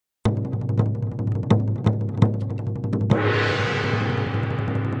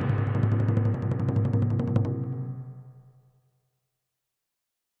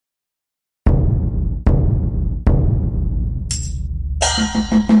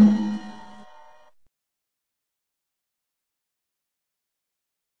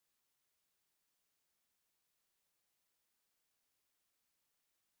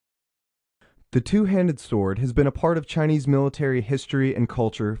The two-handed sword has been a part of Chinese military history and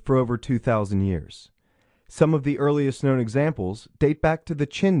culture for over 2,000 years. Some of the earliest known examples date back to the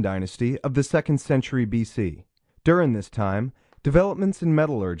Qin dynasty of the 2nd century BC. During this time, developments in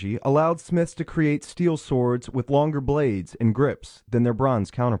metallurgy allowed smiths to create steel swords with longer blades and grips than their bronze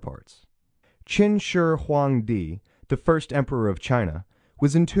counterparts. Qin Shi Huangdi, the first emperor of China,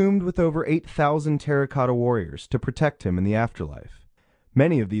 was entombed with over 8,000 terracotta warriors to protect him in the afterlife.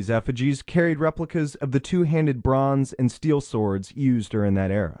 Many of these effigies carried replicas of the two-handed bronze and steel swords used during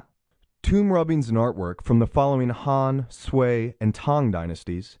that era. Tomb rubbings and artwork from the following Han, Sui, and Tang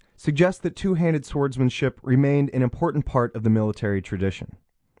dynasties suggest that two-handed swordsmanship remained an important part of the military tradition.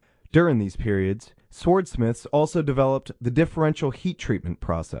 During these periods, swordsmiths also developed the differential heat treatment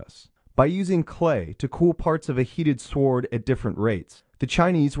process. By using clay to cool parts of a heated sword at different rates, the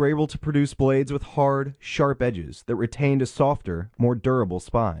Chinese were able to produce blades with hard, sharp edges that retained a softer, more durable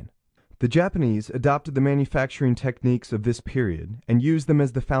spine. The Japanese adopted the manufacturing techniques of this period and used them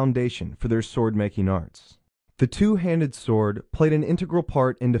as the foundation for their sword-making arts. The two-handed sword played an integral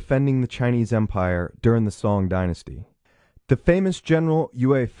part in defending the Chinese Empire during the Song dynasty. The famous general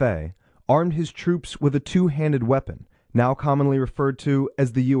Yue Fei armed his troops with a two-handed weapon, now commonly referred to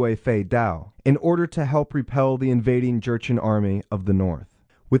as the Yue Fei Dao, in order to help repel the invading Jurchen army of the north.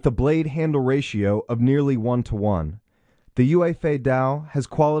 With a blade-handle ratio of nearly 1-to-1, the Yue Fei Dao has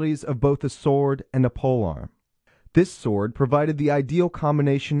qualities of both a sword and a polearm. This sword provided the ideal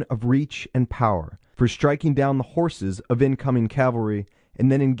combination of reach and power for striking down the horses of incoming cavalry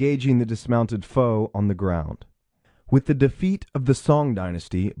and then engaging the dismounted foe on the ground. With the defeat of the Song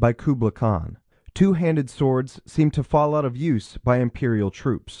dynasty by Kublai Khan, two-handed swords seemed to fall out of use by imperial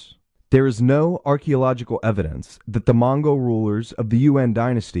troops. There is no archaeological evidence that the Mongol rulers of the Yuan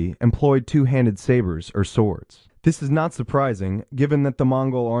dynasty employed two-handed sabers or swords. This is not surprising, given that the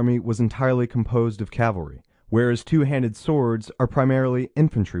Mongol army was entirely composed of cavalry, whereas two-handed swords are primarily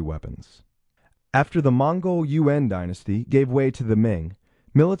infantry weapons. After the Mongol Yuan dynasty gave way to the Ming,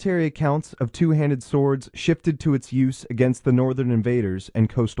 military accounts of two-handed swords shifted to its use against the northern invaders and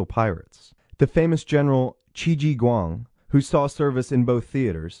coastal pirates. The famous general Qi Guang, who saw service in both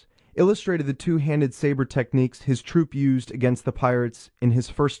theaters, illustrated the two-handed saber techniques his troop used against the pirates in his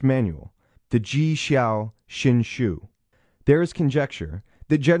first manual, the Ji Xiao Xin Shu. There is conjecture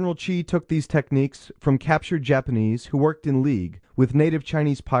that General Qi took these techniques from captured Japanese who worked in league with native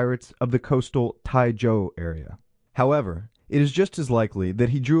Chinese pirates of the coastal Taizhou area. However, it is just as likely that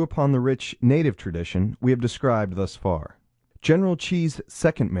he drew upon the rich native tradition we have described thus far. General Qi's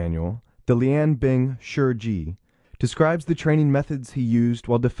second manual, the Lian Bing Shi Ji, describes the training methods he used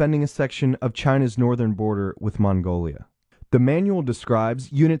while defending a section of China's northern border with Mongolia. The manual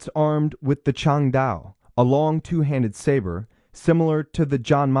describes units armed with the Chang Dao, a long two-handed saber similar to the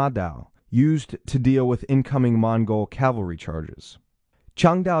Jan Ma Dao, used to deal with incoming Mongol cavalry charges.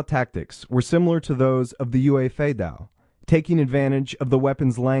 Chang Dao tactics were similar to those of the Yue Fei Dao, taking advantage of the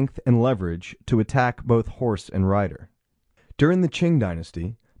weapon's length and leverage to attack both horse and rider. During the Qing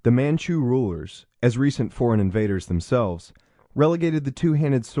dynasty, the Manchu rulers, as recent foreign invaders themselves, relegated the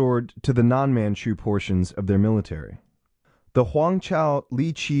two-handed sword to the non-Manchu portions of their military. The Huangqiao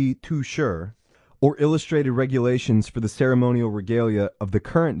Li Qi Tu Shi, or Illustrated Regulations for the Ceremonial Regalia of the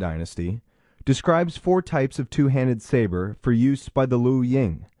current dynasty, describes 4 types of two-handed saber for use by the Liu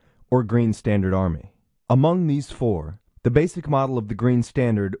Ying, or Green Standard Army. Among these 4, the basic model of the Green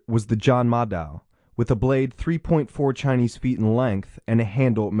Standard was the Jan Ma Dao, with a blade 3.4 Chinese feet in length and a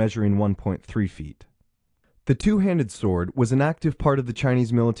handle measuring 1.3 feet. The two-handed sword was an active part of the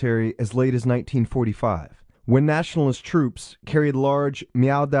Chinese military as late as 1945, when nationalist troops carried large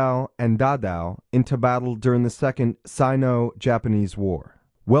Miao Dao and Da Dao into battle during the Second Sino-Japanese War.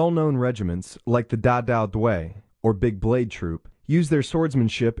 Well-known regiments like the Da Dao Dui, or Big Blade Troop, used their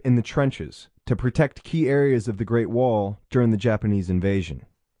swordsmanship in the trenches to protect key areas of the Great Wall during the Japanese invasion.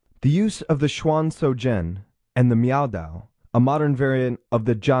 The use of the Xuan Sogen and the Miao Dao, a modern variant of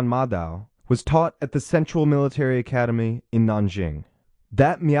the Jan Ma Dao, was taught at the Central Military Academy in Nanjing.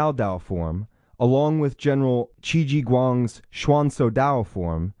 That Miao Dao form, along with General Qi Guang's Xuanso Dao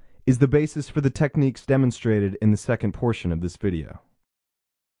form, is the basis for the techniques demonstrated in the second portion of this video.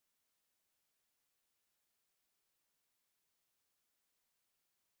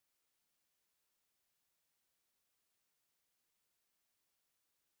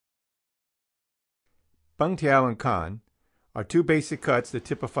 Beng Tiao and Kan are 2 basic cuts that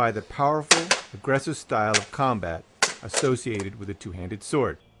typify the powerful, aggressive style of combat associated with a two-handed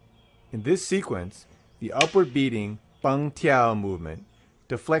sword. In this sequence, the upward beating Beng Tiao movement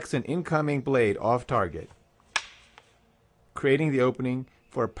deflects an incoming blade off target, creating the opening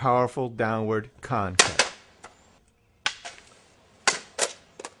for a powerful downward kan cut.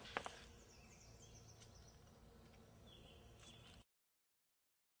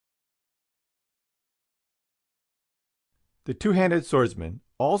 The two-handed swordsman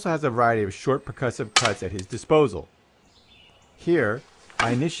also has a variety of short percussive cuts at his disposal. Here,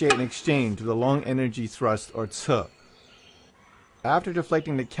 I initiate an exchange with a long energy thrust or tse. After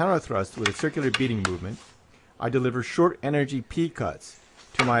deflecting the counter thrust with a circular beating movement, I deliver short energy P cuts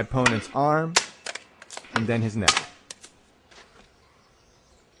to my opponent's arm and then his neck.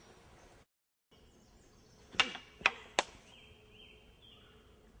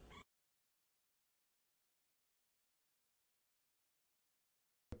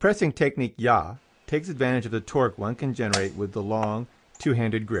 The pressing technique Ya takes advantage of the torque one can generate with the long,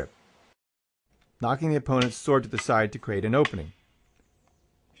 two-handed grip, knocking the opponent's sword to the side to create an opening.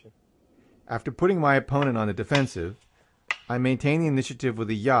 After putting my opponent on the defensive, I maintain the initiative with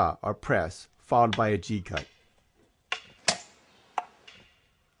a Ya or press, followed by a G cut.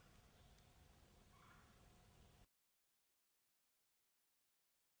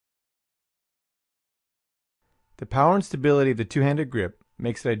 The power and stability of the two-handed grip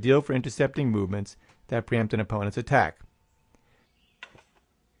makes it ideal for intercepting movements that preempt an opponent's attack.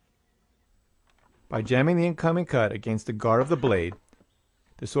 By jamming the incoming cut against the guard of the blade,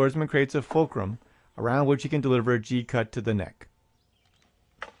 the swordsman creates a fulcrum around which he can deliver a G cut to the neck.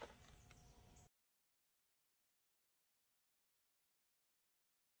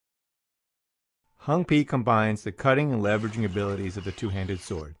 Hung Pi combines the cutting and leveraging abilities of the two-handed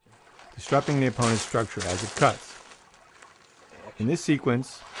sword, disrupting the opponent's structure as it cuts. In this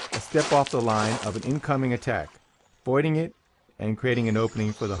sequence, I step off the line of an incoming attack, voiding it and creating an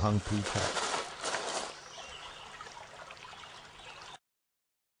opening for the Hung Pi cut.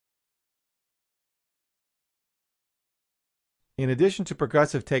 In addition to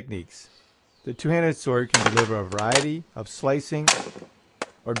percussive techniques, the two-handed sword can deliver a variety of slicing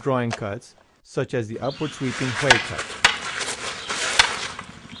or drawing cuts, such as the upward sweeping Hui cut.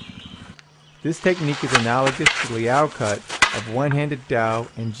 This technique is analogous to the Liao cut of one-handed Dao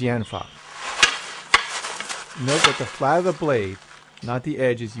and Jianfa. Note that the flat of the blade, not the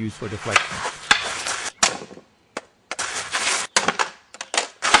edge, is used for deflection.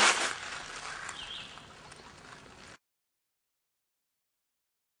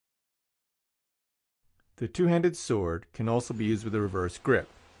 The two-handed sword can also be used with a reverse grip.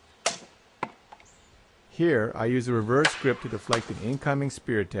 Here, I use a reverse grip to deflect an incoming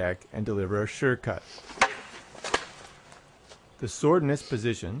spear attack and deliver a sure cut. The sword in this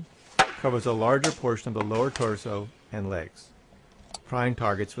position covers a larger portion of the lower torso and legs, prime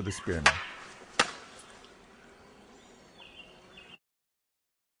targets for the spearman.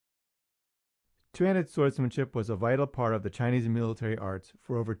 Two-handed swordsmanship was a vital part of the Chinese military arts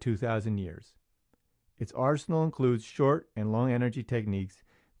for over 2,000 years. Its arsenal includes short and long energy techniques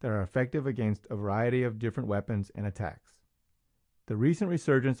that are effective against a variety of different weapons and attacks. The recent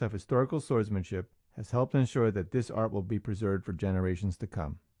resurgence of historical swordsmanship has helped ensure that this art will be preserved for generations to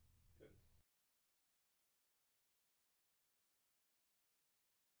come.